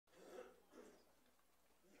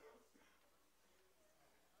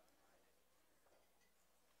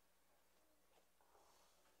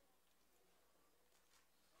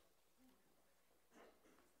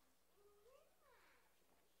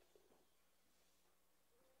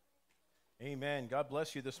Amen. God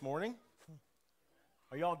bless you this morning.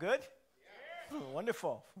 Are you all good? Yes.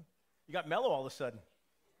 Wonderful. You got mellow all of a sudden.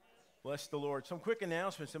 Bless the Lord. Some quick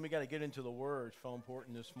announcements, then we got to get into the Word. It's so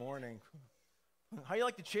important this morning. How you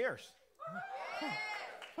like the chairs?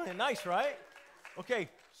 Nice, right? Okay,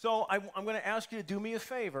 so I'm going to ask you to do me a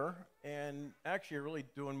favor, and actually you're really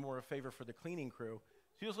doing more a favor for the cleaning crew.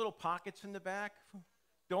 See those little pockets in the back?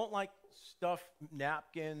 Don't stuff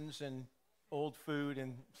napkins and old food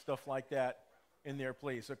and stuff like that in there,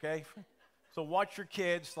 please, okay? So watch your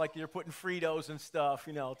kids like you're putting Fritos and stuff,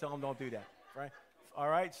 tell them don't do that, right? All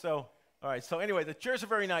right, so anyway, the chairs are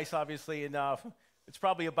very nice, obviously, and it's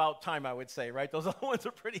probably about time, I would say, right? Those other ones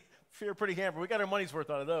are pretty hampered. We got our money's worth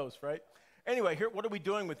out of those, right? Anyway, here, what are we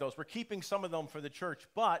doing with those? We're keeping some of them for the church,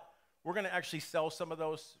 but we're going to actually sell some of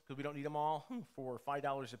those because we don't need them all for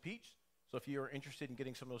 $5 a piece. So if you're interested in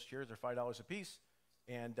getting some of those chairs, they're $5 a piece.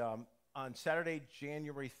 And on Saturday,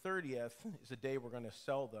 January 30th is the day we're going to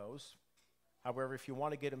sell those. However, if you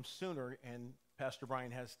want to get them sooner and Pastor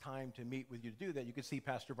Brian has time to meet with you to do that, you can see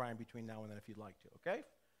Pastor Brian between now and then if you'd like to, okay?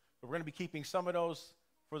 But we're going to be keeping some of those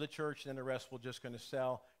for the church, and then the rest we're just going to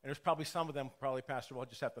sell. And there's probably some of them, Pastor, we'll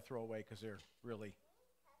just have to throw away because they're really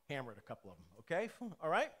hammered, a couple of them, okay? All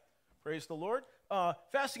right? Praise the Lord.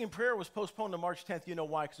 Fasting and prayer was postponed to March 10th. You know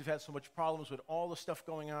why? Because we've had so much problems with all the stuff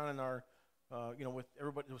going on in our with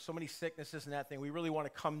everybody, with so many sicknesses and that thing. We really want to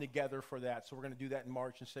come together for that. So we're going to do that in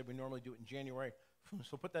March instead. We normally do it in January.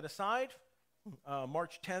 So put that aside.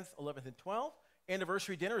 March 10th, 11th, and 12th.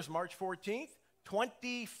 Anniversary dinner is March 14th.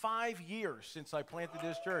 25 years since I planted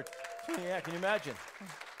this church. Yeah, can you imagine?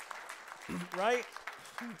 Right?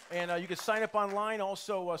 And you can sign up online.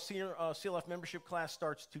 Also, CLF membership class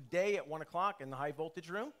starts today at 1 o'clock in the high voltage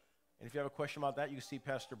room. And if you have a question about that, you can see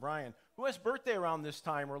Pastor Brian. Who has birthday around this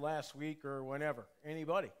time or last week or whenever?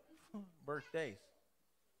 Anybody? Birthdays.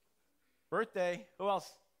 Birthday. Who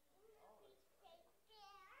else?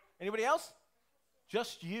 Anybody else?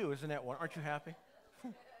 Just you, isn't that one? Aren't you happy?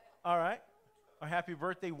 All right. A happy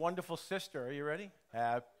birthday, wonderful sister. Are you ready?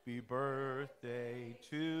 Happy birthday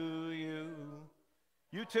to you.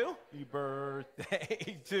 You too? Happy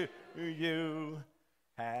birthday to you.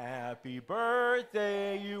 Happy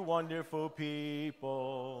birthday, you wonderful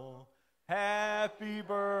people. Happy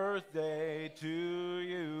birthday to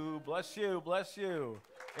you. Bless you, bless you.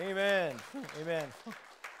 Amen. Amen.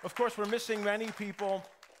 Of course, we're missing many people.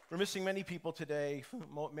 We're missing many people today.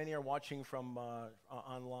 Many are watching from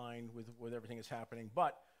online with everything that's happening.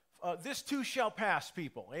 But this too shall pass,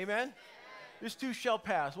 people. Amen? This too shall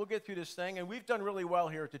pass. We'll get through this thing. And we've done really well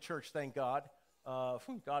here at the church, thank God.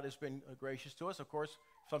 God has been gracious to us. Of course,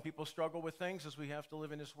 some people struggle with things as we have to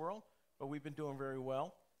live in this world. But we've been doing very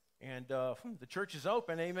well. And the church is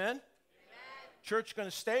open. Amen? Amen. Church is going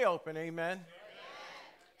to stay open. Amen? Amen.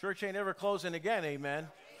 Church ain't ever closing again. Amen?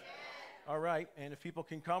 All right, and if people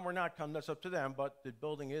can come or not come, that's up to them, but the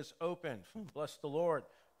building is open. Bless the Lord.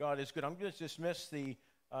 God is good. I'm going to dismiss the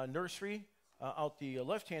nursery out the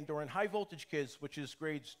left-hand door, and high voltage kids, which is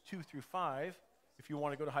grades 2 through 5, if you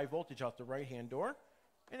want to go to high voltage out the right-hand door.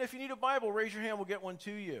 And if you need a Bible, raise your hand, we'll get one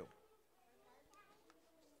to you.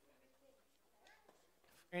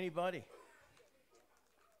 Anybody?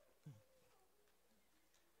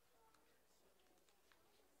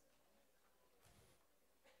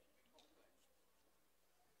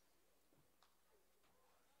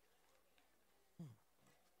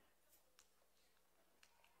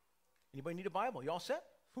 Anybody need a Bible? You all set?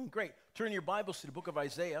 Great. Turn your Bibles to the book of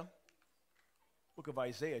Isaiah. Book of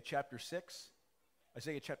Isaiah, chapter 6.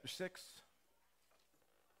 Isaiah chapter 6.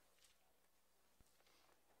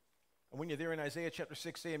 And when you're there in Isaiah chapter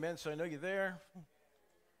 6, say amen, so I know you're there.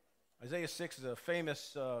 Isaiah 6 is a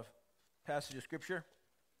famous passage of Scripture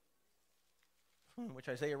in which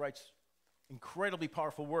Isaiah writes incredibly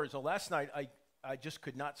powerful words. Well, last night, I just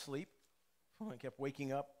could not sleep. I kept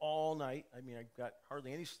waking up all night. I mean, I got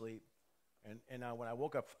hardly any sleep. And when I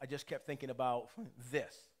woke up, I just kept thinking about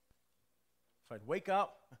this. So I'd wake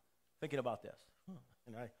up thinking about this.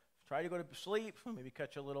 And I try to go to sleep, maybe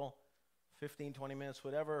catch a little 15, 20 minutes,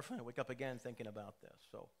 whatever. I wake up again thinking about this.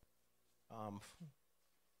 So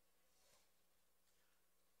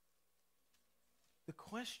the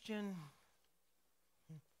question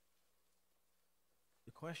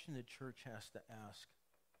the church has to ask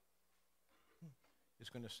is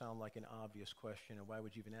going to sound like an obvious question, and why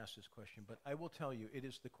would you even ask this question? But I will tell you, it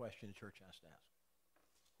is the question the church has to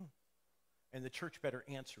ask. And the church better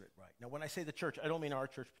answer it right. Now, when I say the church, I don't mean our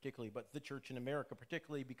church particularly, but the church in America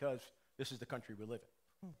particularly, because this is the country we live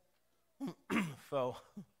in. So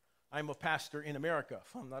I'm a pastor in America.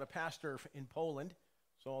 I'm not a pastor in Poland.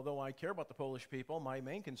 So although I care about the Polish people, my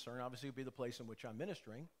main concern obviously would be the place in which I'm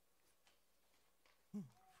ministering.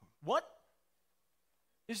 What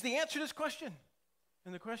is the answer to this question?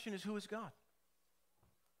 And the question is, who is God?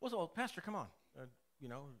 Well, Pastor, come on.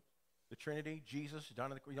 The Trinity, Jesus,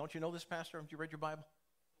 down in the, don't you know this, Pastor? Haven't you read your Bible?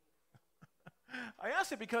 I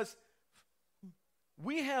ask it because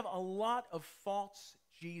we have a lot of false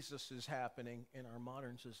Jesuses happening in our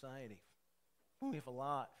modern society. We have a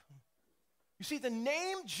lot. You see, the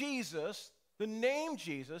name Jesus,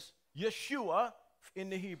 Yeshua in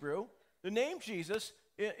the Hebrew, the name Jesus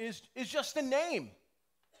is just a name.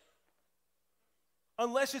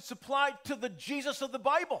 Unless it's applied to the Jesus of the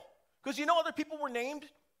Bible. Because you know other people were named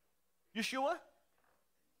Yeshua?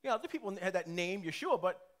 Yeah, other people had that name Yeshua,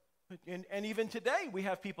 but and even today we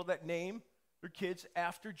have people that name their kids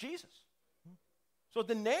after Jesus. So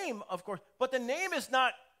the name, of course, but the name is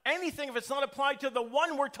not anything if it's not applied to the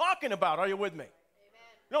one we're talking about. Are you with me? Amen.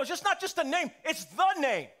 No, it's just not just a name. It's the name.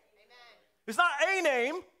 Amen. It's not a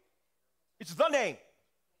name. It's the name.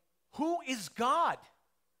 Who is God?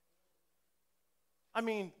 I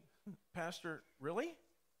mean, Pastor, really?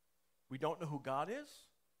 We don't know who God is?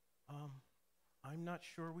 I'm not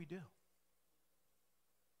sure we do.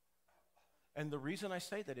 And the reason I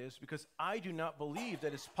say that is because I do not believe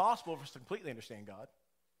that it's possible for us to completely understand God.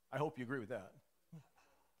 I hope you agree with that.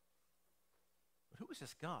 But who is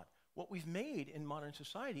this God? What we've made in modern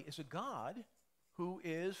society is a God who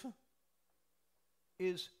is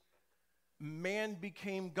man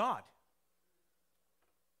became God.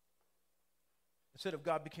 Instead of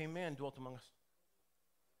God became man, dwelt among us.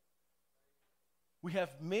 We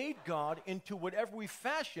have made God into whatever we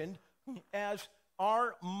fashioned as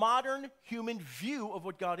our modern human view of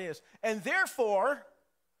what God is. And therefore,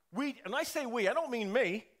 and I say we, I don't mean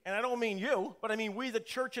me, and I don't mean you, but I mean we, the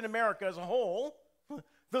church in America as a whole,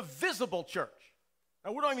 the visible church.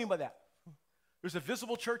 Now, what do I mean by that? There's a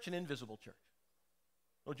visible church and invisible church.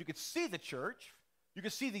 Well, you could see the church, you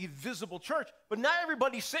can see the visible church, but not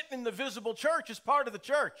everybody sitting in the visible church is part of the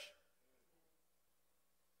church.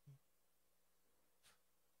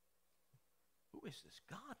 Who is this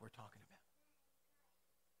God we're talking about?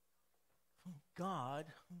 God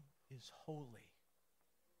is holy.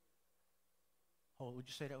 Holy. Would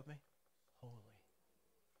you say that with me? Holy.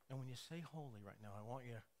 And when you say holy right now, I want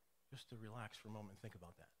you just to relax for a moment and think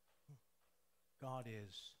about that. God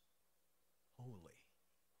is holy.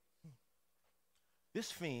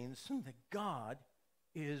 This means that God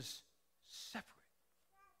is separate.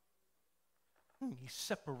 He's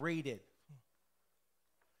separated.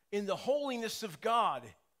 In the holiness of God,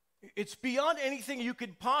 it's beyond anything you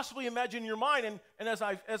could possibly imagine in your mind. And as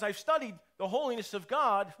I've studied the holiness of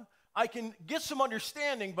God, I can get some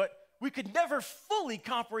understanding, but we could never fully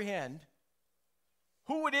comprehend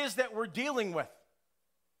who it is that we're dealing with.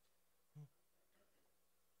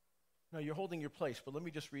 Now, you're holding your place, but let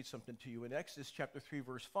me just read something to you. In Exodus chapter 3,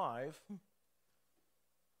 verse 5,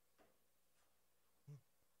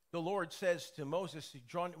 the Lord says to Moses,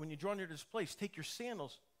 when you draw near to this place, take your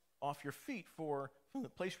sandals off your feet, for from the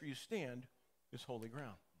place where you stand is holy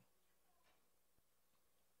ground.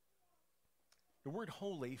 The word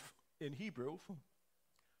holy in Hebrew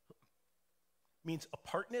means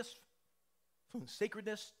apartness,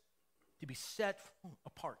 sacredness, to be set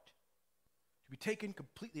apart, to be taken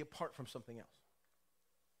completely apart from something else.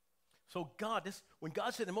 So when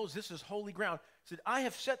God said to Moses, this is holy ground, he said, I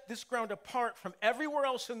have set this ground apart from everywhere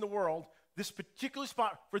else in the world, this particular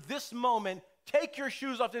spot, for this moment. Take your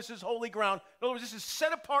shoes off. This is holy ground. In other words, this is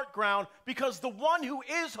set apart ground because the one who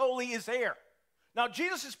is holy is here. Now,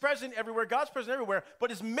 Jesus is present everywhere. God's present everywhere.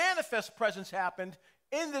 But his manifest presence happened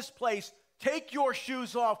in this place. Take your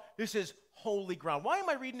shoes off. This is holy ground. Why am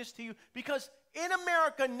I reading this to you? Because in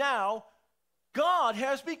America now, God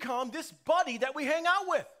has become this buddy that we hang out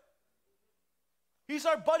with. He's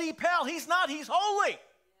our buddy pal. He's not. He's holy.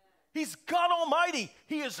 He's God Almighty.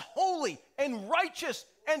 He is holy and righteous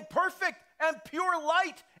and perfect and pure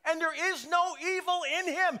light, and there is no evil in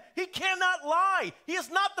him. He cannot lie. He is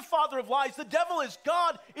not the father of lies. The devil is.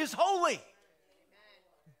 God is holy. Amen.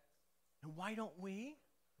 And why don't we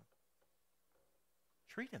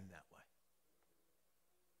treat him that way?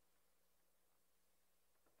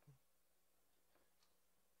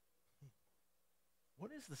 What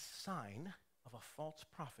is the sign of a false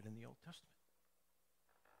prophet in the Old Testament?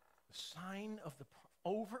 The sign of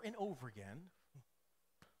over and over again,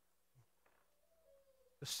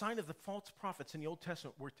 the sign of the false prophets in the Old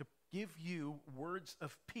Testament were to give you words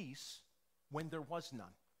of peace when there was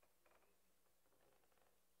none.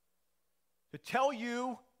 To tell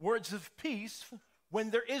you words of peace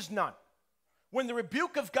when there is none. When the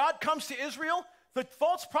rebuke of God comes to Israel, The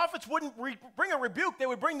false prophets wouldn't bring a rebuke. They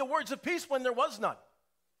would bring the words of peace when there was none.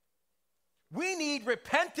 We need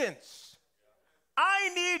repentance. I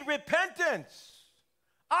need repentance.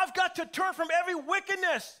 I've got to turn from every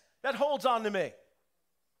wickedness that holds on to me.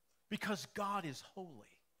 Because God is holy.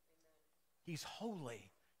 He's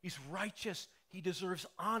holy. He's righteous. He deserves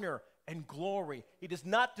honor and glory. He does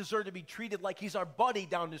not deserve to be treated like he's our buddy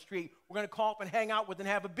down the street. We're going to call up and hang out with and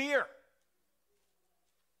have a beer.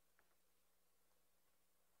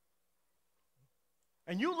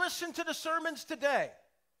 And you listen to the sermons today.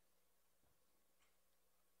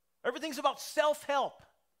 Everything's about self-help.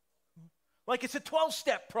 Like it's a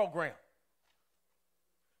 12-step program.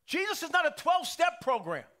 Jesus is not a 12-step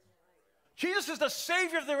program. Jesus is the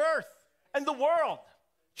Savior of the earth and the world.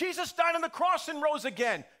 Jesus died on the cross and rose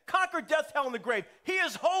again, conquered death, hell, and the grave. He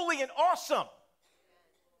is holy and awesome.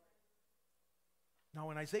 Now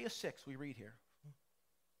in Isaiah 6, we read here,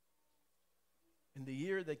 in the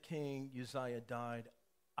year that King Uzziah died,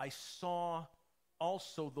 I saw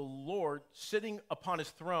also the Lord sitting upon his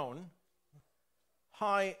throne,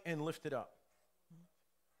 high and lifted up,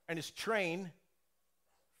 and his train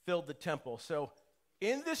filled the temple. So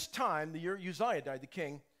in this time, the year Uzziah died, the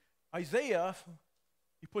king, Isaiah,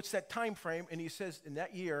 he puts that time frame, and he says, in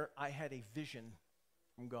that year, I had a vision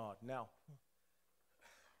from God. Now,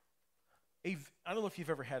 I don't know if you've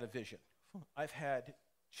ever had a vision. I've had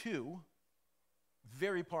two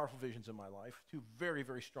very powerful visions in my life, two very,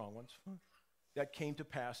 very strong ones, that came to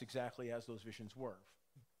pass exactly as those visions were.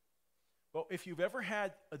 Well, if you've ever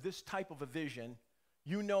had this type of a vision,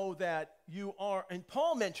 you know that you are, and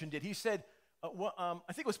Paul mentioned it. He said, I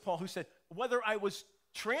think it was Paul who said, whether I was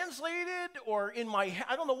translated or in my,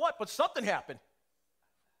 I don't know what, but something happened.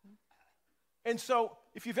 And so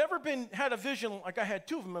if you've ever had a vision, like I had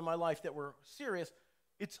two of them in my life that were serious,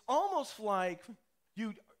 it's almost like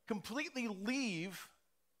you completely leave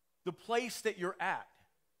the place that you're at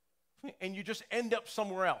and you just end up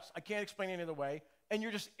somewhere else. I can't explain it any other way. And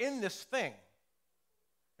you're just in this thing.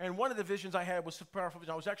 And one of the visions I had was so powerful.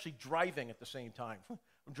 I was actually driving at the same time.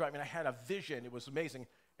 I'm driving. I had a vision. It was amazing.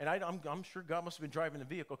 And I'm sure God must have been driving the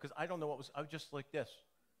vehicle because I don't know what was. I was just like this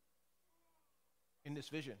in this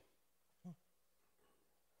vision.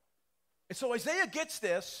 And so Isaiah gets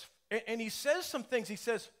this, and he says some things. He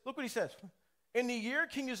says, look what he says. In the year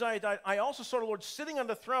King Uzziah died, I also saw the Lord sitting on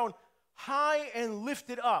the throne, high and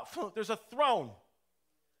lifted up. There's a throne,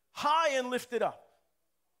 high and lifted up.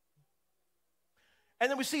 And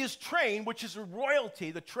then we see his train, which is royalty,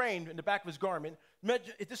 the train in the back of his garment.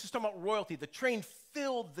 This is talking about royalty. The train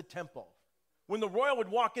filled the temple. When the royal would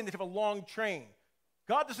walk in, they'd have a long train.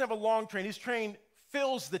 God doesn't have a long train. His train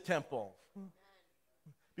fills the temple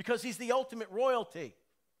because he's the ultimate royalty.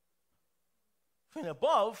 And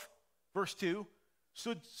above, verse 2,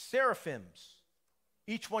 stood seraphims.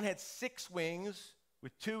 Each one had 6 wings.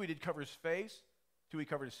 With 2, he did cover his face. 2, he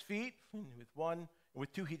covered his feet. With 1, and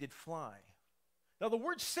with 2, he did fly. Now, the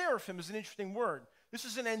word seraphim is an interesting word. This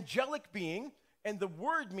is an angelic being, and the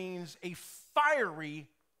word means a fiery,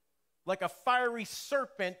 like a fiery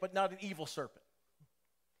serpent, but not an evil serpent.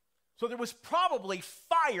 So there was probably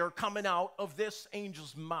fire coming out of this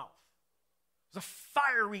angel's mouth. It was a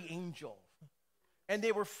fiery angel. And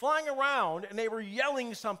they were flying around, and they were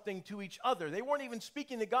yelling something to each other. They weren't even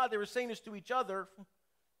speaking to God. They were saying this to each other.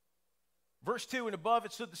 Verse 2, and above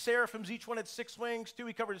it stood the seraphims. Each one had 6 wings. 2,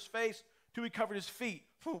 he covered his face. 2, he covered his feet.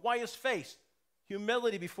 Why his face?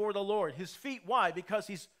 Humility before the Lord. His feet, why? Because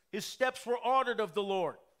his steps were ordered of the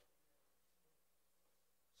Lord.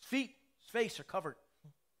 His feet, his face are covered.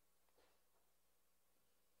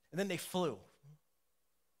 And then they flew.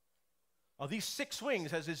 These 6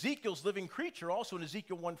 wings, as Ezekiel's living creature, also in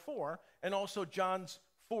Ezekiel 1:4, and also John's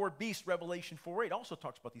 4 beast, Revelation 4:8, also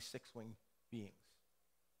talks about these 6-winged beings.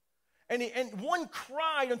 And one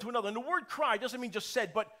cried unto another. And the word cry doesn't mean just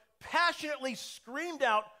said, but passionately screamed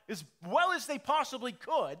out as well as they possibly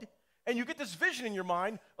could. And you get this vision in your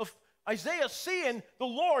mind of Isaiah seeing the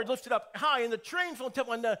Lord lifted up high and the train filled the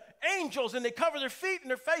temple and the angels, and they cover their feet and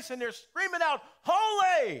their face, and they're screaming out,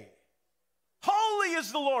 holy! Holy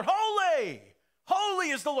is the Lord, holy! Holy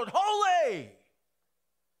is the Lord, holy!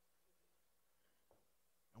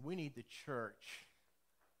 And we need the church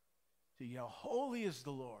to yell, holy is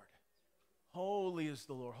the Lord, holy is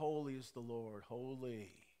the Lord, holy is the Lord,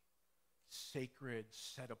 holy, sacred,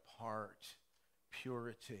 set apart,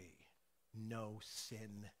 purity, no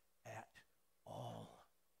sin at all.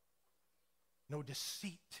 No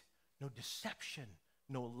deceit, no deception,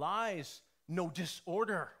 no lies, no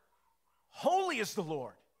disorder. Holy is the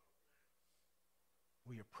Lord.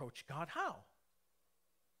 We approach God how?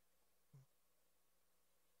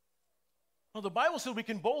 Well, the Bible says we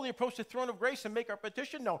can boldly approach the throne of grace and make our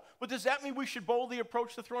petition known. But does that mean we should boldly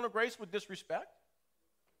approach the throne of grace with disrespect?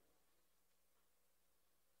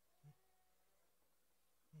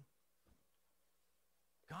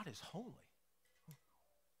 God is holy.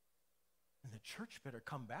 And the church better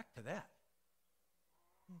come back to that.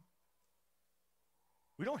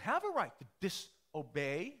 We don't have a right to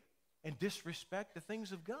disobey and disrespect the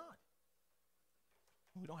things of God.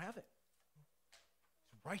 We don't have it.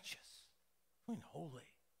 It's righteous and holy.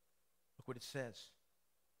 Look what it says.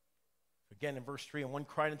 Again in verse 3, and one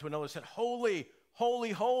cried unto another and said, Holy,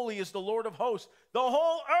 holy, holy is the Lord of hosts. The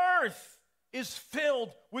whole earth is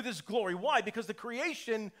filled with his glory. Why? Because the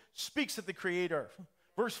creation speaks of the Creator.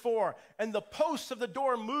 Verse 4, and the posts of the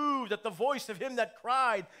door moved at the voice of him that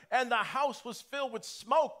cried, and the house was filled with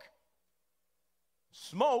smoke.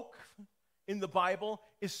 Smoke in the Bible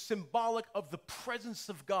is symbolic of the presence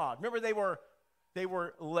of God. Remember, they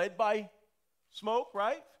were led by smoke,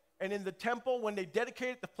 right? And in the temple, when they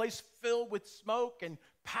dedicated the place filled with smoke and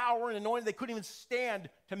power and anointing, they couldn't even stand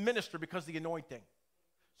to minister because of the anointing.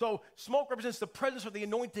 So smoke represents the presence of the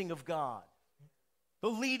anointing of God, the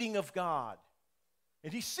leading of God.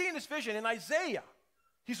 And he's seeing this vision in Isaiah.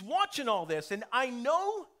 He's watching all this, and I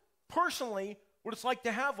know personally what it's like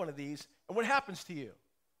to have one of these and what happens to you.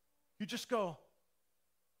 You just go,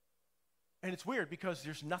 and it's weird because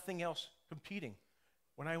there's nothing else competing.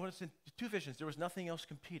 When I was in two visions, there was nothing else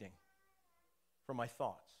competing for my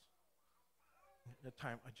thoughts. At that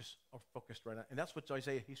time, I just focused right on, and that's what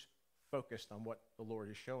Isaiah, he's focused on what the Lord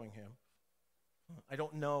is showing him. I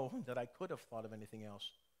don't know that I could have thought of anything else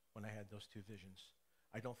when I had those two visions.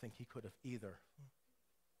 I don't think he could have either.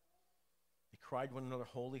 They cried one another,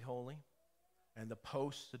 holy, holy. And the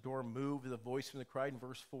posts, the door moved with a voice from the cry in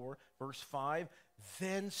verse 4. Verse 5,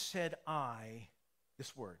 then said I,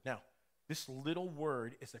 this word. Now, this little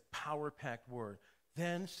word is a power-packed word.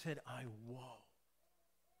 Then said I, woe.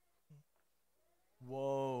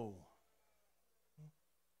 Woe.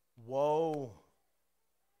 Woe.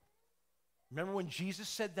 Remember when Jesus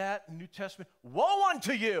said that in the New Testament? Woe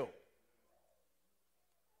unto you.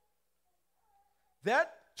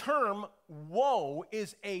 That term, woe,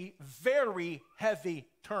 is a very heavy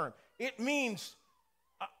term. It means,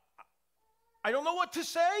 I don't know what to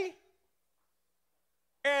say,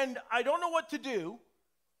 and I don't know what to do,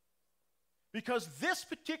 because this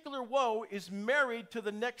particular woe is married to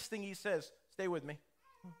the next thing he says. Stay with me.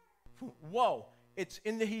 Woe. It's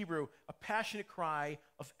in the Hebrew, a passionate cry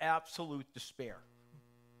of absolute despair.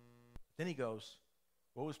 Then he goes,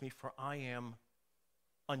 woe is me, for I am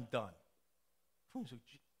undone. So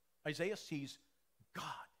Isaiah sees God,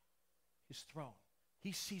 his throne.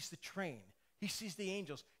 He sees the train. He sees the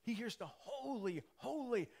angels. He hears the holy,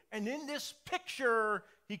 holy. And in this picture,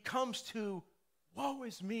 he comes to, woe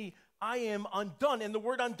is me, I am undone. And the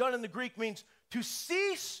word undone in the Greek means to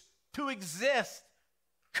cease to exist,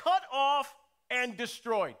 cut off, and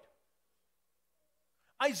destroyed.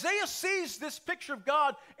 Isaiah sees this picture of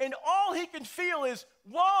God, and all he can feel is,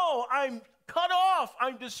 whoa, I'm cut off,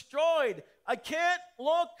 I'm destroyed. I can't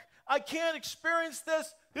look, I can't experience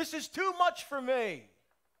this. This is too much for me.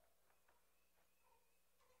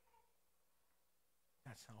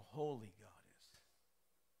 That's how holy God is.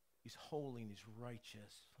 He's holy and he's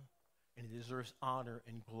righteous, and he deserves honor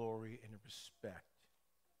and glory and respect.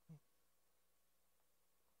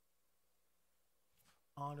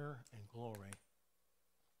 Honor and glory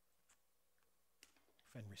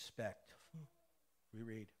and respect. We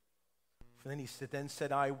read. Then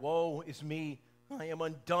said I, woe is me, I am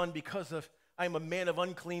undone because I am a man of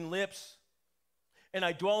unclean lips, and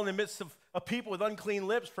I dwell in the midst of a people with unclean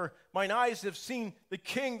lips, for mine eyes have seen the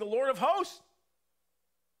King, the Lord of hosts.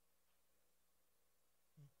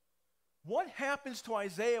 What happens to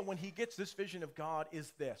Isaiah when he gets this vision of God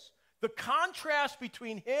is this: the contrast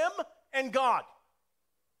between him and God.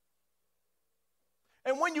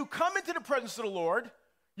 And when you come into the presence of the Lord,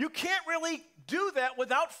 you can't really do that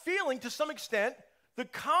without feeling, to some extent, the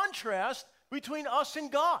contrast between us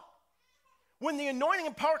and God. When the anointing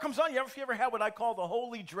and power comes on you, ever had what I call the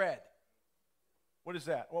holy dread? What is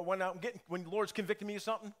that? Well, when the Lord's convicting me of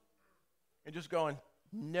something, and just going,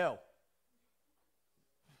 no.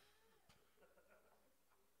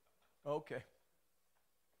 Okay.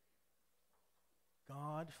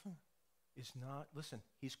 God is not, listen,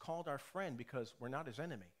 he's called our friend because we're not his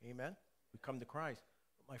enemy. Amen? We come to Christ.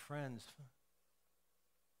 But my friends,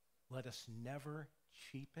 let us never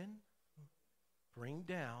cheapen, bring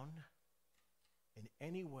down, in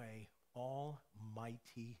any way,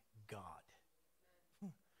 Almighty God.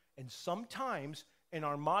 And sometimes, in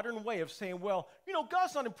our modern way of saying, well,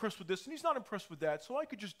 God's not impressed with this, and he's not impressed with that, so I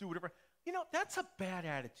could just do whatever. You know, that's a bad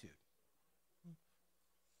attitude.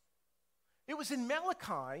 It was in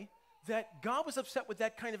Malachi that God was upset with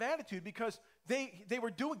that kind of attitude because they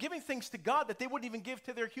were giving things to God that they wouldn't even give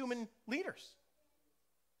to their human leaders.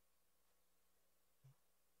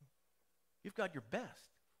 You've got your best.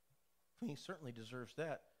 He certainly deserves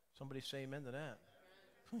that. Somebody say amen to that.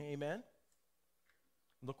 Amen.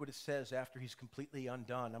 Look what it says after he's completely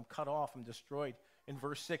undone. I'm cut off, I'm destroyed. In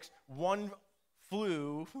verse 6, one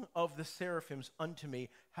flew of the seraphims unto me,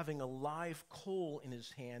 having a live coal in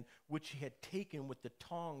his hand, which he had taken with the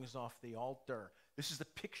tongs off the altar. This is the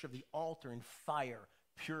picture of the altar in fire,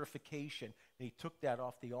 purification. And he took that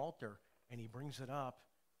off the altar, and he brings it up,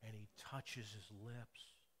 and he touches his lips.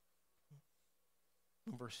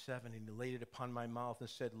 In verse 7, and he laid it upon my mouth and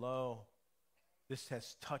said, Lo, this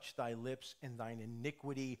has touched thy lips, and thine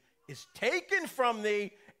iniquity is taken from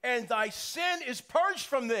thee, and thy sin is purged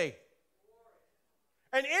from thee.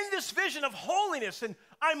 And in this vision of holiness, and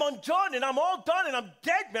I'm undone, and I'm all done, and I'm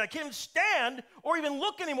dead, man, I can't even stand or even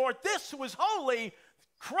look anymore at this who is holy,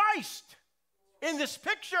 Christ, in this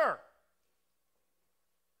picture,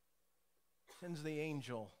 sends the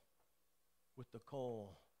angel with the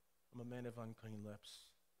coal. I'm a man of unclean lips.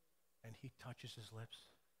 And he touches his lips.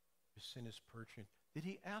 His sin is purged. Did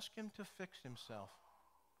he ask him to fix himself?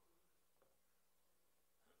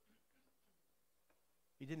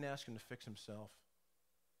 He didn't ask him to fix himself.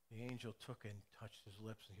 The angel took and touched his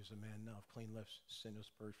lips, and he was a man now of clean lips. Sin was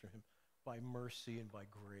purged from him by mercy and by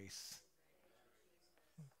grace.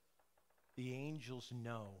 The angels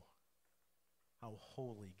know how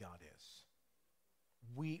holy God is.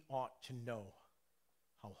 We ought to know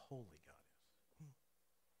how holy God is.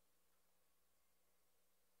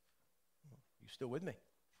 You still with me?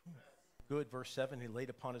 Good. Verse 7, he laid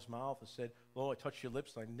upon his mouth and said, Lo, I touched your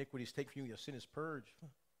lips, thy iniquity is taken from you, your sin is purged.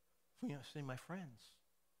 You know, say, my friends,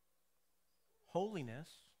 holiness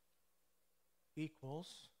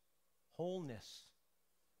equals wholeness.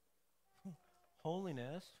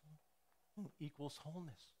 Holiness equals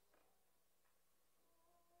wholeness.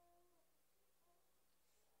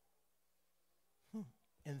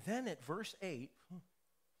 And then at verse 8,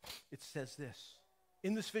 it says this.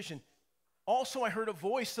 In this vision, also I heard a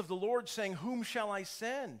voice of the Lord saying, Whom shall I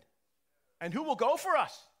send? And who will go for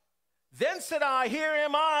us? Then said I, Here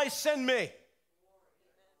am I, send me.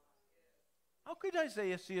 How could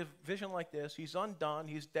Isaiah see a vision like this? He's undone,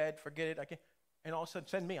 he's dead, forget it. I can't. And all of a sudden,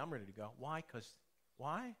 send me, I'm ready to go. Why?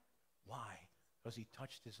 Why? Because he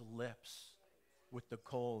touched his lips with the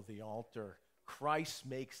coal of the altar. Christ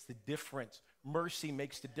makes the difference. Mercy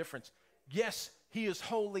makes the difference. Yes, he is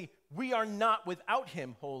holy. We are not without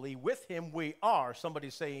him holy. With him we are.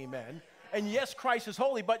 Somebody say amen. And yes, Christ is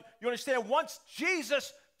holy, but you understand, once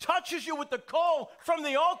Jesus touches you with the coal from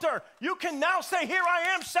the altar, you can now say, Here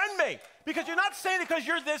I am, send me. Because you're not saying it because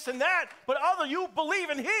you're this and that, but you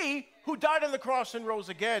believe in he who died on the cross and rose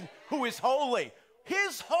again, who is holy.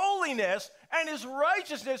 His holiness and his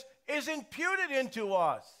righteousness is imputed into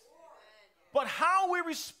us. But how we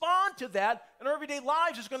respond to that in our everyday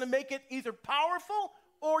lives is going to make it either powerful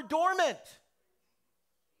or dormant.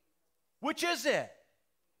 Which is it?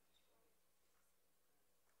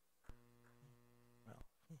 Well,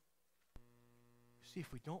 see,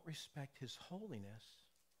 if we don't respect his holiness,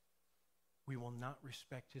 we will not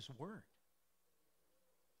respect his word.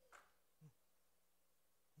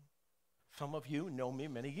 Some of you know me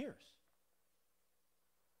many years.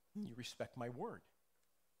 You respect my word.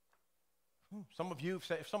 Some of you,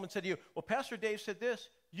 if someone said to you, well, Pastor Dave said this,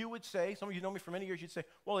 you would say, some of you know me for many years, you'd say,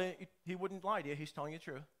 well, he wouldn't lie to you. He's telling you the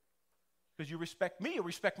truth. Because you respect me, you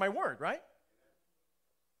respect my word, right?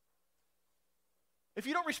 If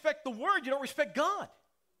you don't respect the word, you don't respect God.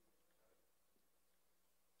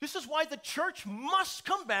 This is why the church must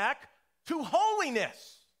come back to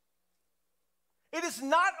holiness. It is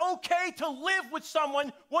not okay to live with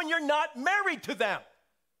someone when you're not married to them.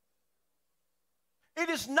 It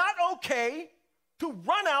is not okay to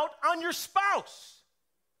run out on your spouse.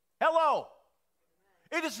 Hello.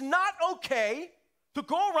 It is not okay to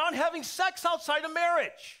go around having sex outside of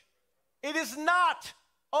marriage. It is not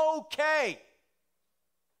okay.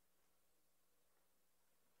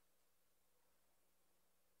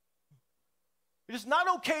 It is not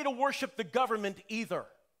okay to worship the government either.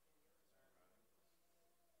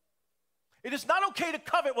 It is not okay to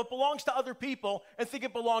covet what belongs to other people and think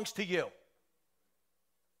it belongs to you.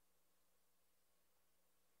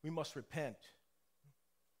 We must repent.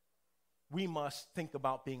 We must think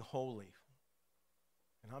about being holy.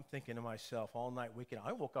 And I'm thinking to myself all night, waking up.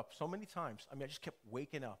 I woke up so many times. I just kept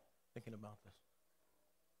waking up thinking about this.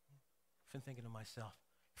 I've been thinking to myself,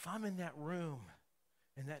 if I'm in that room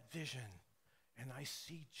and that vision, and I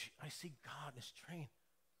see God in his train,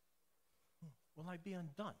 will I be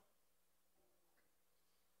undone?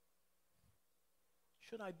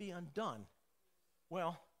 Should I be undone?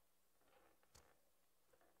 Well,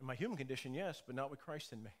 in my human condition, yes, but not with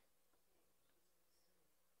Christ in me.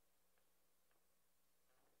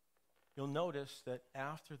 You'll notice that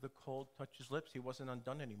after the cold touched his lips, he wasn't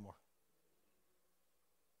undone anymore.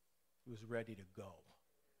 He was ready to go.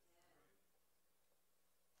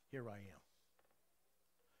 Here I am.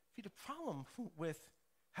 See, the problem with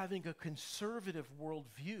having a conservative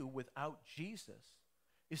worldview without Jesus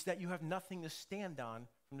is that you have nothing to stand on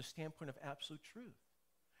from the standpoint of absolute truth.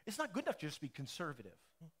 It's not good enough to just be conservative.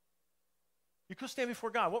 You could stand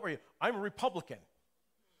before God. What were you? I'm a Republican.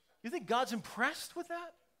 You think God's impressed with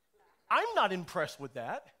that? I'm not impressed with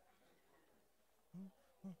that.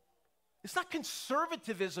 It's not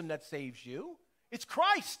conservatism that saves you. It's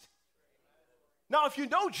Christ. Now, if you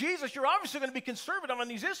know Jesus, you're obviously going to be conservative on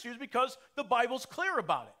these issues because the Bible's clear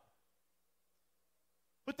about it.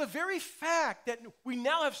 But the very fact that we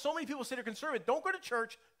now have so many people say they're conservative, don't go to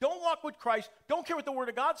church, don't walk with Christ, don't care what the Word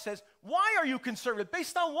of God says, why are you conservative?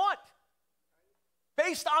 Based on what?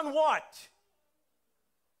 Based on what?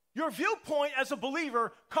 Your viewpoint as a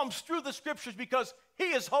believer comes through the Scriptures because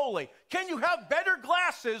he is holy. Can you have better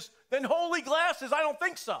glasses than holy glasses? I don't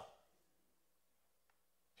think so.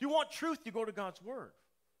 If you want truth, you go to God's Word.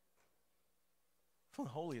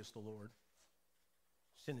 Holy is the Lord.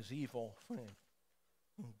 Sin is evil.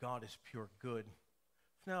 God is pure good.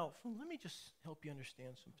 Now, let me just help you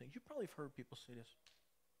understand some things. You probably have heard people say this.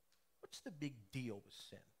 What's the big deal with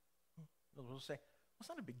sin? They'll say, well, it's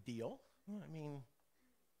not a big deal. I mean,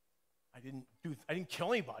 I didn't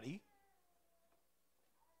kill anybody.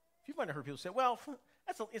 You might have heard people say, well,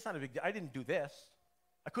 it's not a big deal. I didn't do this.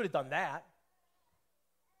 I could have done that.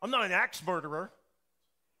 I'm not an axe murderer.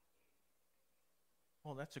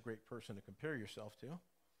 Well, that's a great person to compare yourself to.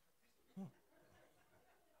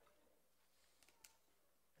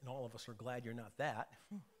 And all of us are glad you're not that.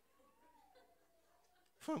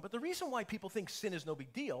 But the reason why people think sin is no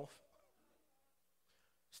big deal,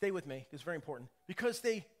 stay with me, it's very important, because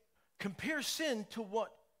they compare sin to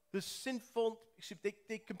what the sinful,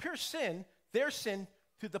 they compare sin, their sin,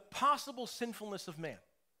 to the possible sinfulness of man.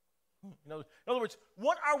 In other words,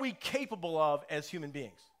 what are we capable of as human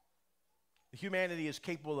beings? Humanity is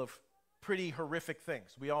capable of pretty horrific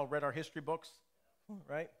things. We all read our history books,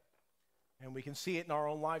 right? And we can see it in our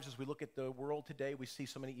own lives as we look at the world today. We see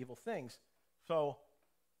so many evil things. So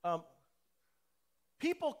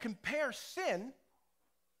people compare sin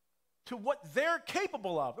to what they're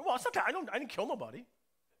capable of. Well, sometimes I didn't kill nobody.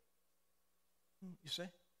 You see?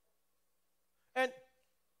 And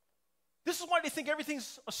this is why they think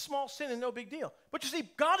everything's a small sin and no big deal. But you see,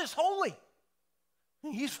 God is holy.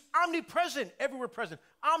 He's omnipresent, everywhere present,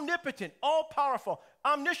 omnipotent, all-powerful,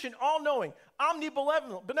 omniscient, all-knowing,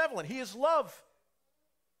 omnibenevolent. He is love.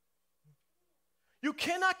 You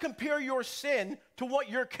cannot compare your sin to what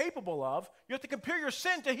you're capable of. You have to compare your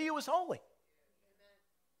sin to He who is holy.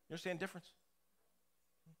 You understand the difference?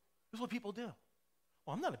 This is what people do.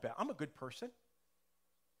 Well, I'm a good person.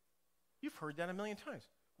 You've heard that a million times.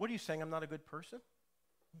 What are you saying? I'm not a good person?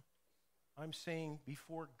 I'm saying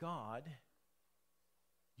before God,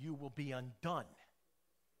 you will be undone.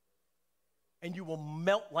 And you will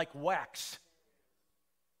melt like wax.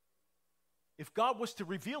 If God was to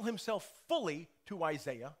reveal himself fully to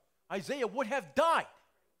Isaiah, Isaiah would have died.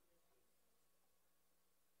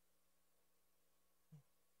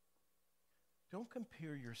 Don't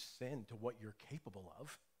compare your sin to what you're capable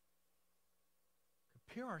of.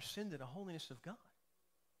 Compare our sin to the holiness of God.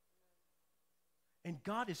 And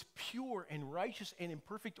God is pure and righteous and in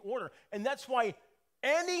perfect order. And that's why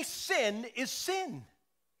any sin is sin.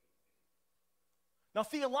 Now,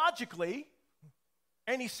 theologically,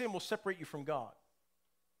 any sin will separate you from God.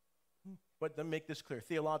 But let me make this clear.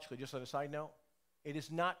 Theologically, just on a side note, it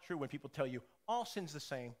is not true when people tell you all sin's the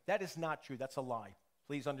same. That is not true. That's a lie.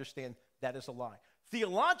 Please understand that is a lie.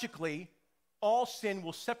 Theologically, all sin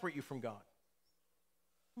will separate you from God.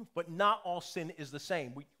 But not all sin is the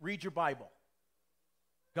same. Read your Bible.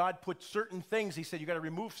 God put certain things, he said, you got to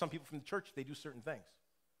remove some people from the church if they do certain things.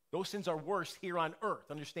 Those sins are worse here on earth,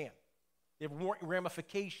 understand. They have more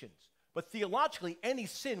ramifications. But theologically, any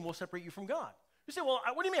sin will separate you from God. You say, well,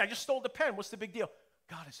 what do you mean? I just stole the pen. What's the big deal?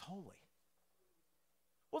 God is holy.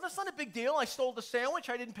 Well, that's not a big deal. I stole the sandwich.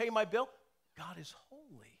 I didn't pay my bill. God is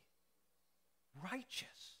holy, righteous,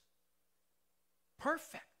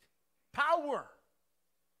 perfect, power.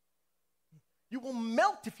 You will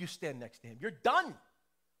melt if you stand next to him. You're done.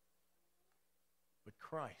 But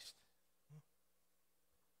Christ,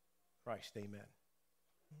 Christ. Amen.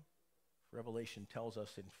 Revelation tells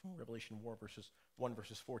us in Revelation 1,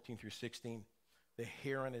 verses 14 through 16, the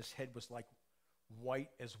hair on his head was like white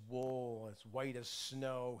as wool, as white as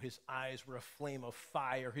snow. His eyes were a flame of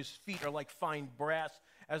fire. His feet are like fine brass,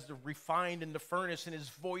 as the refined in the furnace, and his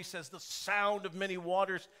voice as the sound of many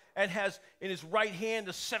waters, and has in his right hand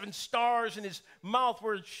the 7 stars, in his mouth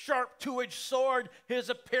were a sharp 2-edged sword. His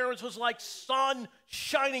appearance was like sun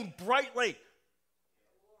shining brightly.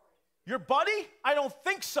 Your buddy? I don't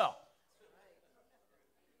think so.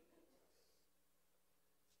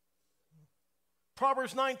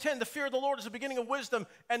 Proverbs 9:10, the fear of the Lord is the beginning of wisdom,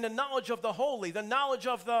 and the knowledge of the holy, the knowledge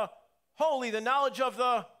of the holy, the knowledge of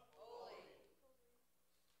the holy.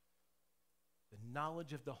 The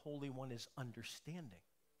knowledge of the Holy One is understanding.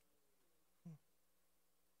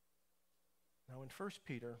 Now in 1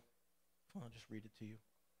 Peter, I'll just read it to you.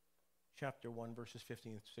 Chapter 1, verses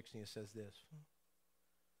 15 and 16, it says this.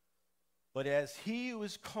 But as he who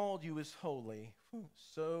has called you is holy,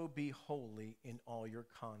 so be holy in all your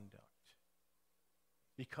conduct.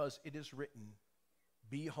 Because it is written,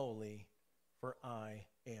 be holy, for I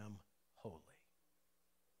am holy.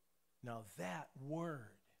 Now that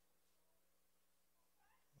word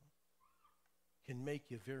can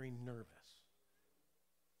make you very nervous.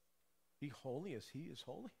 Be holy as he is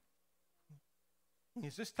holy.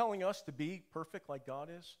 Is this telling us to be perfect like God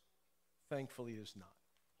is? Thankfully it is not.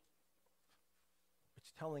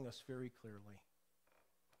 It's telling us very clearly,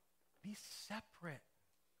 be separate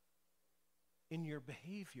in your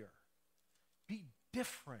behavior. Be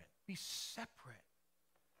different. Be separate.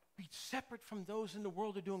 Be separate from those in the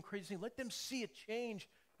world who are doing crazy things. Let them see a change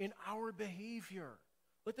in our behavior.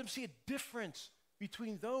 Let them see a difference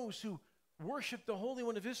between those who worship the Holy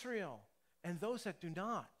One of Israel and those that do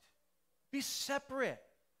not. Be separate.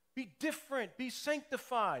 Be different. Be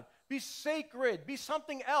sanctified. Be sacred. Be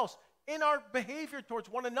something else. In our behavior towards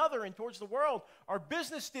one another and towards the world, our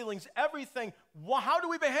business dealings, everything, how do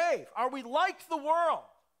we behave? Are we like the world?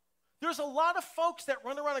 There's a lot of folks that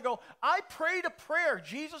run around and go, I prayed a prayer.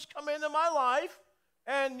 Jesus come into my life,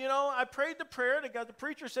 and, I prayed the prayer. The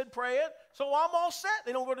preacher said pray it, so I'm all set.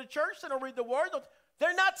 They don't go to church. They don't read the Word.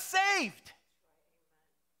 They're not saved.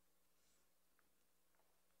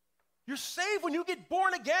 You're saved when you get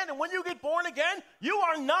born again, and when you get born again, you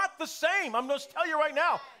are not the same. I'm going to tell you right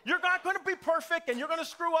now, you're not going to be perfect, and you're going to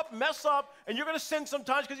screw up, mess up, and you're going to sin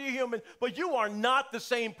sometimes because you're human, but you are not the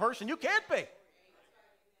same person. You can't be.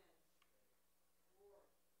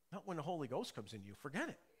 Not when the Holy Ghost comes in you. Forget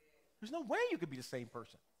it. There's no way you could be the same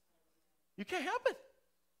person. You can't help it.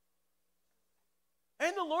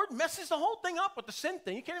 And the Lord messes the whole thing up with the sin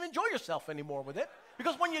thing. You can't even enjoy yourself anymore with it,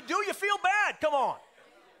 because when you do, you feel bad. Come on.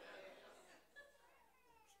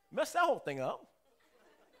 Mess that whole thing up.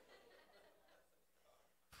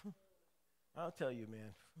 I'll tell you,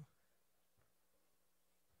 man.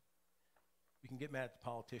 You can get mad at the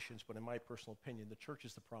politicians, but in my personal opinion, the church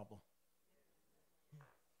is the problem.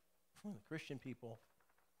 The Christian people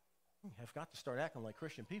have got to start acting like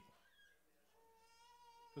Christian people.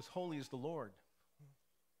 Because holy is the Lord.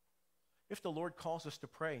 If the Lord calls us to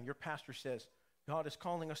pray, and your pastor says, God is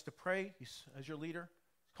calling us to pray, he's, as your leader,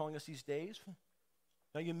 he's calling us these days.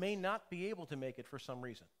 Now, you may not be able to make it for some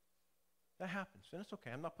reason. That happens, and it's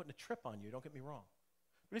okay. I'm not putting a trip on you. Don't get me wrong.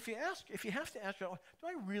 But if you have to ask, do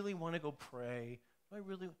I really want to go pray? You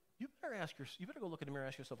better go look in the mirror and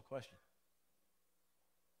ask yourself a question.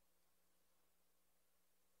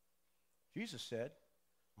 Jesus said,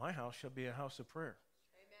 my house shall be a house of prayer.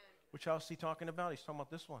 Amen. Which house is he talking about? He's talking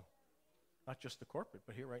about this one. Not just the corporate,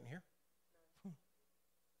 but here, right in here.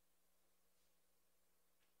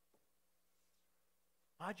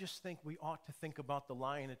 I just think we ought to think about the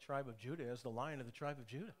Lion of the tribe of Judah as the Lion of the tribe of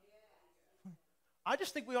Judah. I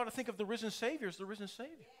just think we ought to think of the risen Savior as the risen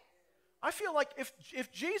Savior. I feel like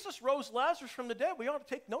if Jesus rose Lazarus from the dead, we ought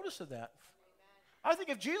to take notice of that. I think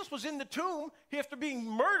if Jesus was in the tomb, after being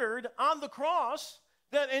murdered on the cross,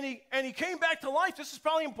 and he came back to life, this is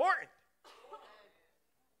probably important.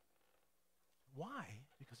 Why?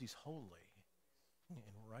 Because he's holy and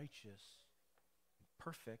righteous and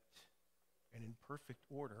perfect and in perfect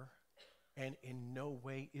order, and in no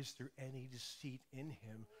way is there any deceit in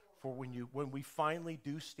him. For when we finally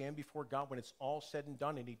do stand before God, when it's all said and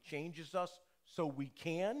done, and he changes us so we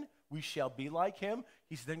shall be like him,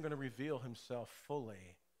 he's then going to reveal himself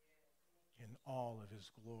fully in all of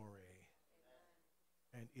his glory.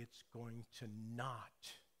 And it's going to not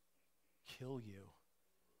kill you,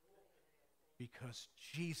 because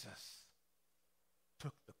Jesus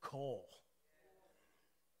took the coal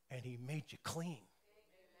and he made you clean.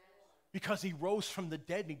 Because he rose from the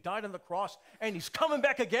dead and he died on the cross and he's coming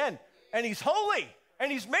back again. And he's holy.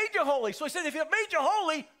 And he's made you holy. So he said, if I've made you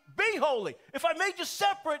holy, be holy. If I made you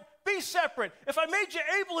separate, be separate. If I made you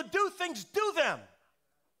able to do things, do them.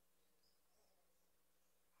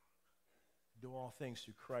 Do all things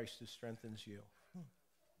through Christ who strengthens you.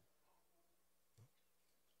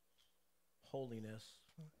 Holiness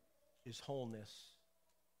is wholeness.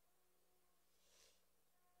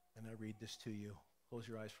 And I read this to you. Close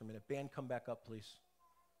your eyes for a minute. Band, come back up, please.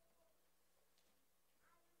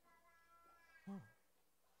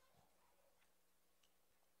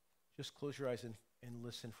 Just close your eyes and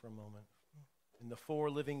listen for a moment. And the 4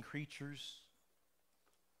 living creatures,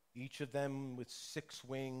 each of them with 6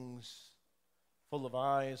 wings, full of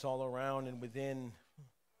eyes all around and within,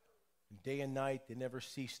 day and night they never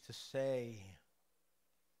cease to say,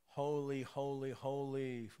 holy, holy,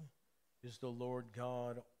 holy is the Lord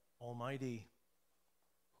God Almighty,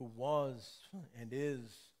 who was and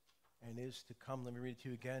is to come. Let me read it to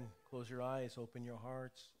you again. Close your eyes, open your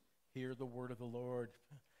hearts, hear the word of the Lord.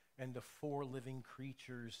 And the 4 living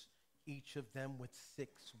creatures, each of them with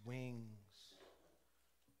 6 wings,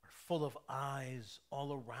 are full of eyes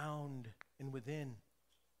all around and within.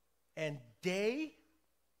 And day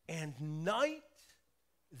and night,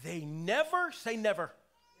 they never, say never.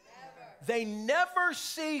 They never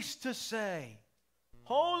cease to say,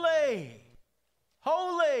 holy,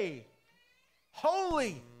 holy,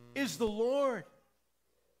 holy is the Lord.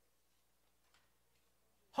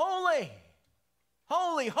 Holy,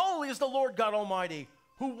 holy, holy is the Lord God Almighty,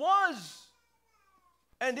 who was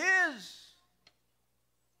and is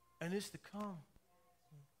to come.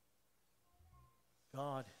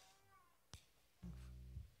 God,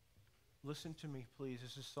 listen to me, please.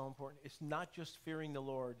 This is so important. It's not just fearing the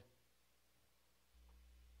Lord.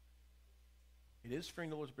 It is fearing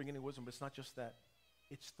the Lord's bringing in wisdom, but it's not just that.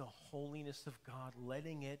 It's the holiness of God,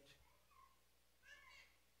 letting it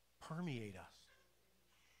permeate us.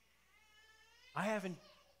 I haven't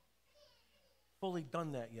fully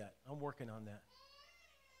done that yet. I'm working on that.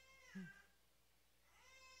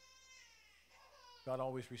 God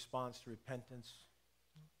always responds to repentance.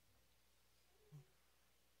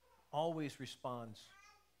 Always responds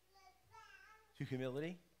to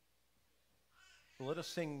humility. So let us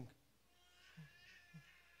sing,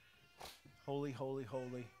 holy, holy,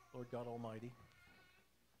 holy, Lord God Almighty.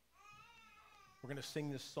 We're going to sing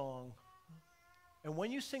this song. And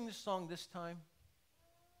when you sing this song this time,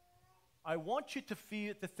 I want you to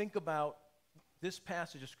think about this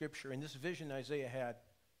passage of Scripture and this vision Isaiah had.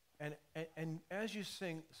 And as you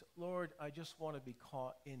sing, Lord, I just want to be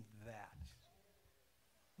caught in that.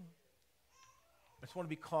 I just want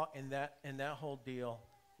to be caught in that whole deal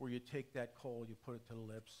where you take that coal, you put it to the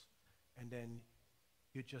lips, and then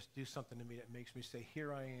you just do something to me that makes me say,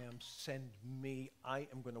 here I am, send me. I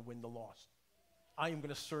am going to win the lost. I am going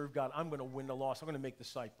to serve God. I'm going to win the lost. I'm going to make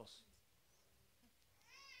disciples.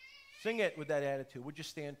 Sing it with that attitude. Would you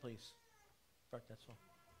stand, please? Start that song.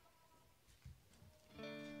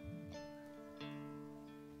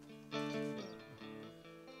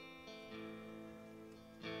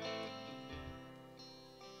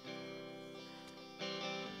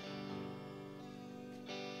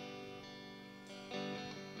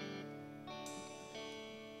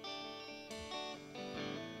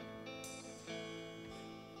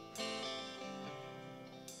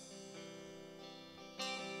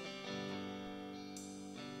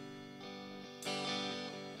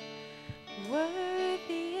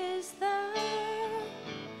 Worthy is the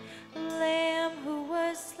Lamb who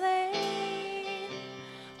was slain.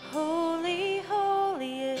 Holy,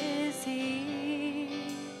 holy is He.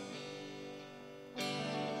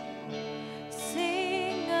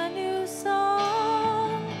 Sing a new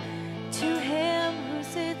song to Him who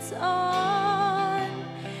sits on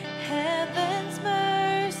heaven's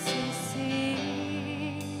mercy seat.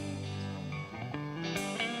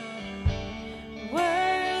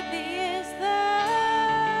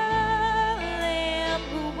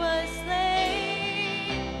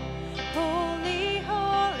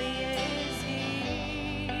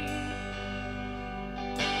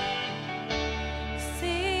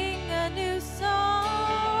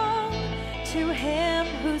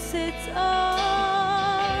 Sits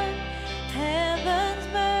on heaven's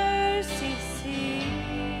mercy seat.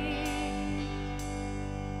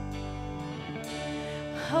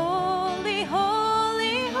 Holy,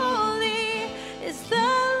 holy, holy is the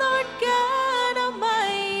Lord God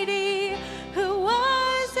Almighty, who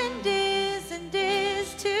was and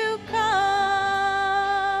is to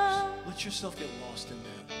come. Let yourself get lost in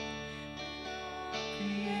that.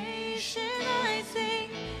 Creation I sing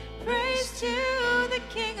praise to the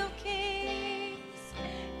King of Kings.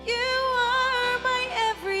 You are my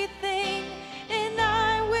everything.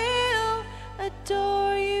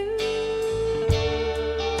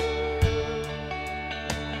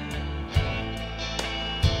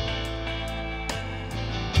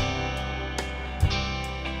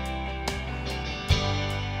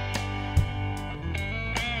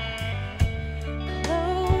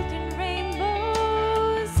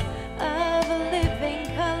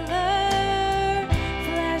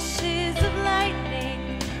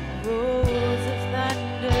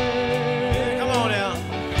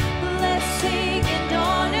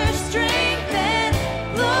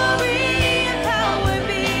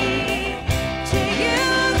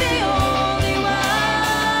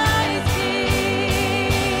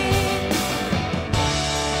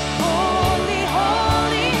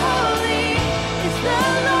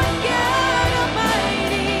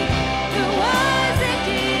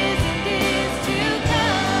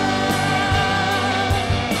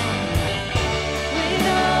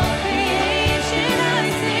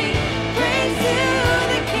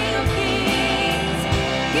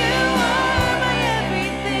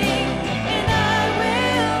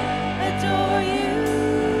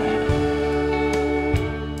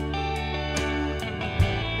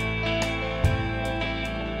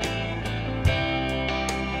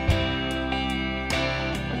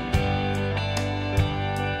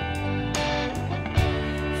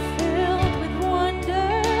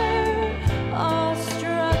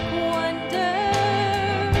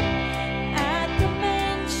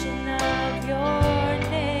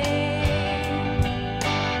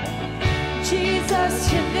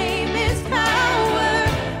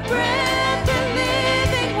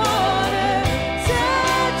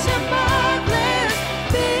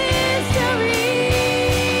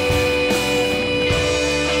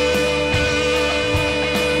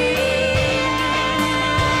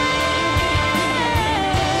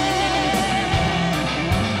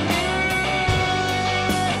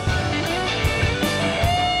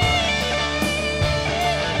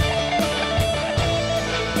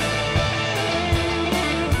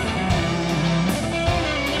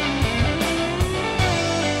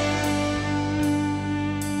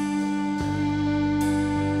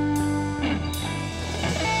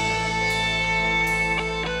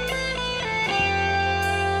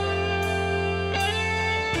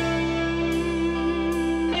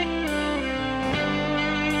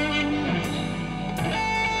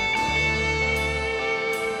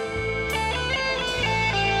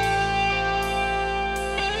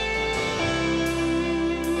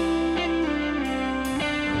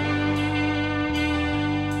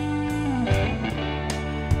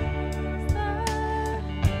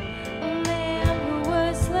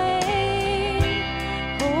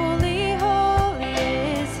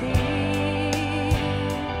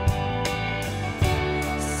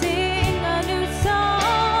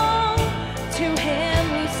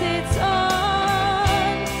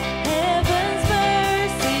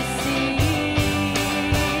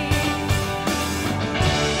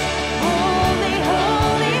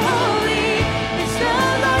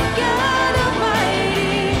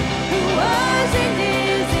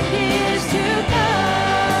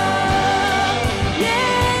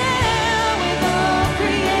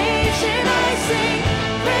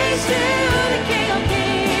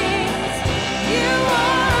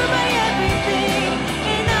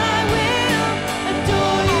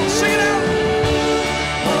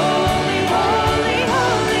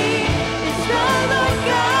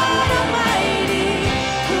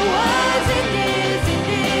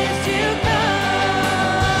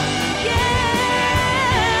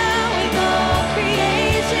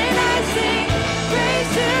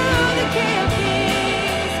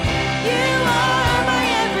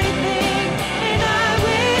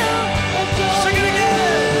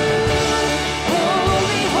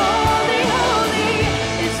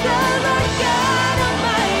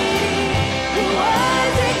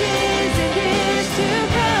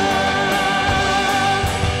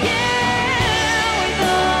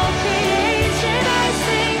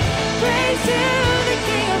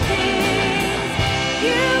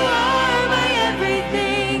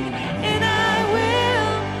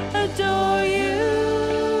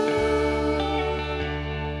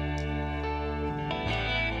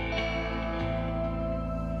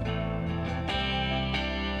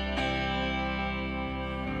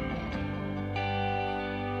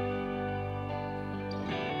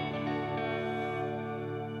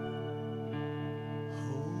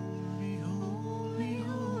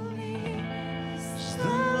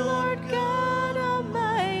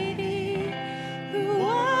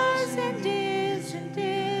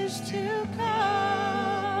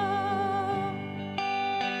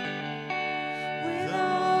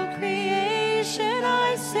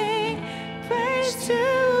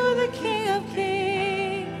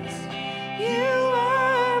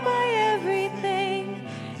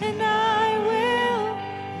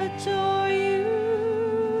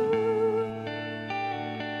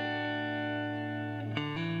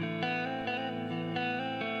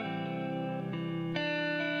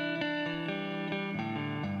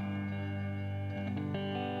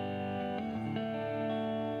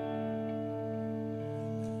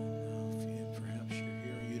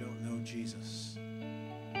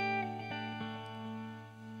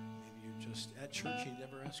 just at church, you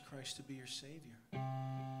never asked Christ to be your Savior. And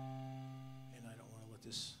I don't want to let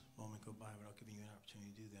this moment go by without giving you an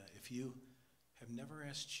opportunity to do that. If you have never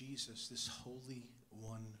asked Jesus, this Holy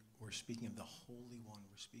One we're speaking of, the Holy One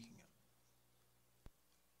we're speaking of.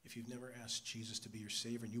 If you've never asked Jesus to be your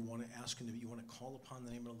Savior and you want to ask him to be, you want to call upon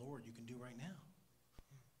the name of the Lord, you can do right now.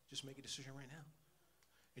 Just make a decision right now.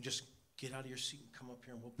 And just get out of your seat and come up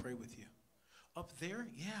here and we'll pray with you. Up there,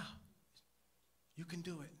 yeah, you can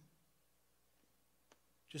do it.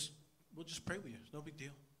 We'll just pray with you. It's no big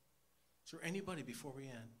deal. Is there anybody before we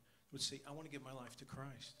end who would say, I want to give my life to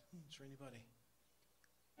Christ? Is there anybody?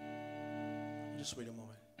 Just wait a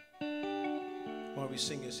moment. While we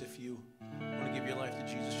sing this, if you want to give your life to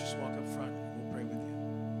Jesus, just walk up front and we'll pray with you.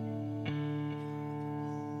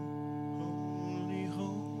 Holy,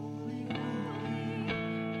 holy, holy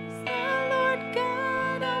is the Lord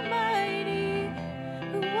God Almighty,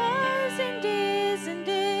 who was and is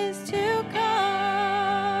to come.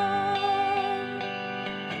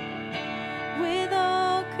 With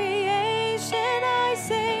all creation I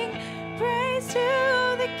sing praise to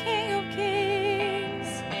the King of Kings.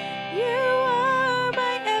 You are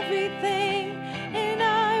my everything, and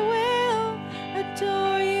I will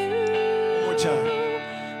adore you. One more time.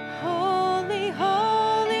 Holy,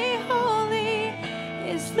 holy, holy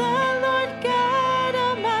is the Lord God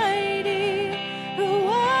Almighty, who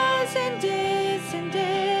was and is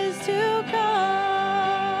to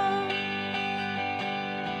come.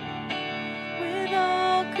 With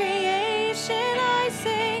all creation I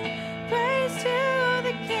sing praise to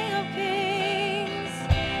the King of Kings.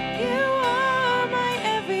 You are my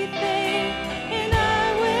everything, and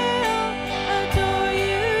I will adore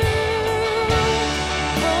you.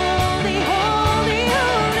 Holy, holy,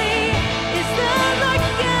 holy is the Lord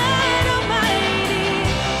God Almighty,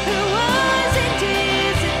 who was and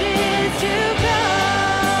is to come.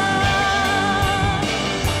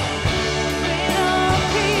 With all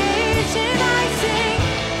creation I sing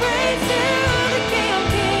praise to the King of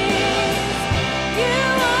Kings. You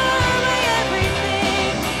are my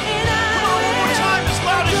everything, and I One more time, as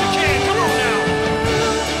loud as you can. Come on now.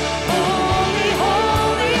 Holy,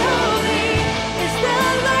 holy, holy is the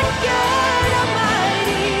Lord God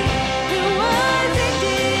Almighty, who was and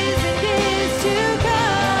is to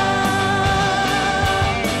come.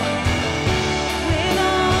 With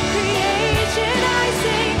all creation I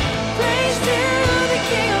sing praise to the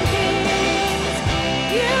King of Kings.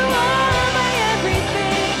 You are my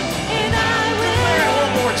everything, and I will Declare it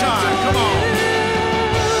one more time. Come on.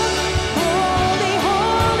 Holy,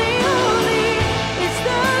 holy, holy is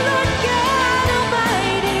the Lord God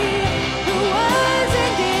Almighty, who was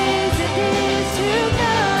and is to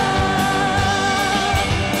come.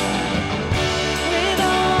 With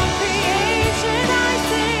all creation I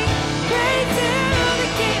sing praise to the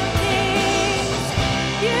King of Kings.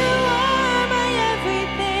 You are my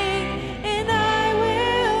everything, and I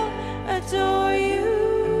will adore you.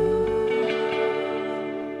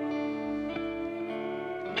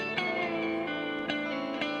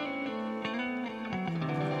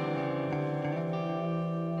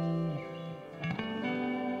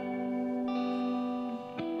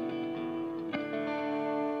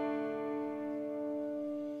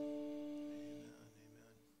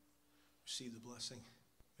 Receive the blessing.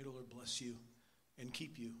 May the Lord bless you and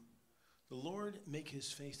keep you. The Lord make his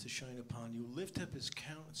face to shine upon you, lift up his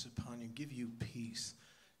countenance upon you, give you peace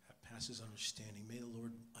that passes understanding. May the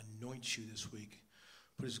Lord anoint you this week,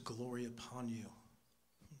 put his glory upon you,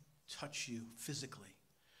 touch you physically,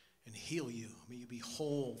 and heal you. May you be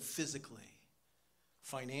whole physically,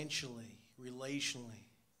 financially, relationally,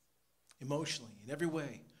 emotionally, in every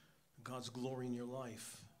way. God's glory in your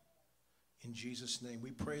life. In Jesus' name, we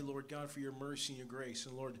pray, Lord God, for your mercy and your grace.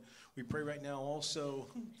 And Lord, we pray right now also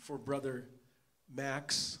for Brother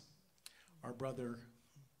Max, our brother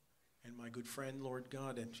and my good friend, Lord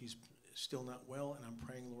God, and she's still not well. And I'm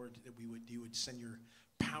praying, Lord, that you would send your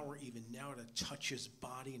power even now to touch his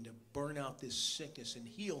body and to burn out this sickness and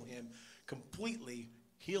heal him completely.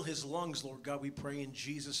 Heal his lungs, Lord God, we pray in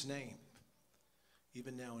Jesus' name.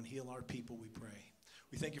 Even now, and heal our people, we pray.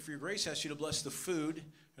 We thank you for your grace. I ask you to bless the food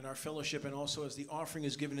and our fellowship, and also as the offering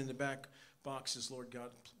is given in the back boxes, Lord God,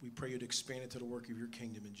 we pray you to expand it to the work of your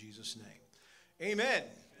kingdom in Jesus' name. Amen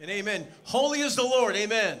and amen. Holy is the Lord.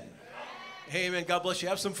 Amen. Amen. God bless you.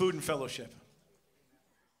 Have some food and fellowship.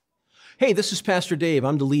 Hey, this is Pastor Dave.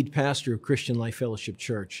 I'm the lead pastor of Christian Life Fellowship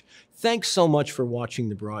Church. Thanks so much for watching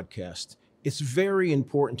the broadcast. It's very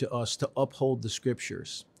important to us to uphold the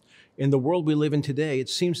scriptures. In the world we live in today, it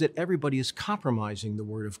seems that everybody is compromising the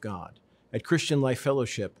Word of God. At Christian Life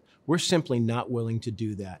Fellowship, we're simply not willing to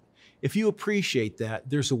do that. If you appreciate that,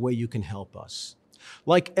 there's a way you can help us.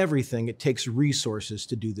 Like everything, it takes resources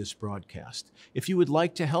to do this broadcast. If you would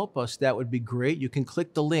like to help us, that would be great. You can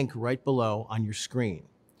click the link right below on your screen.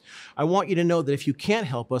 I want you to know that if you can't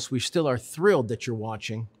help us, we still are thrilled that you're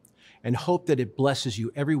watching and hope that it blesses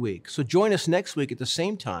you every week. So join us next week at the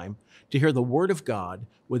same time to hear the Word of God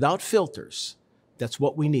without filters. That's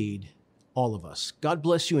what we need, all of us. God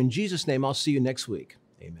bless you. In Jesus' name, I'll see you next week.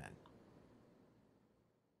 Amen.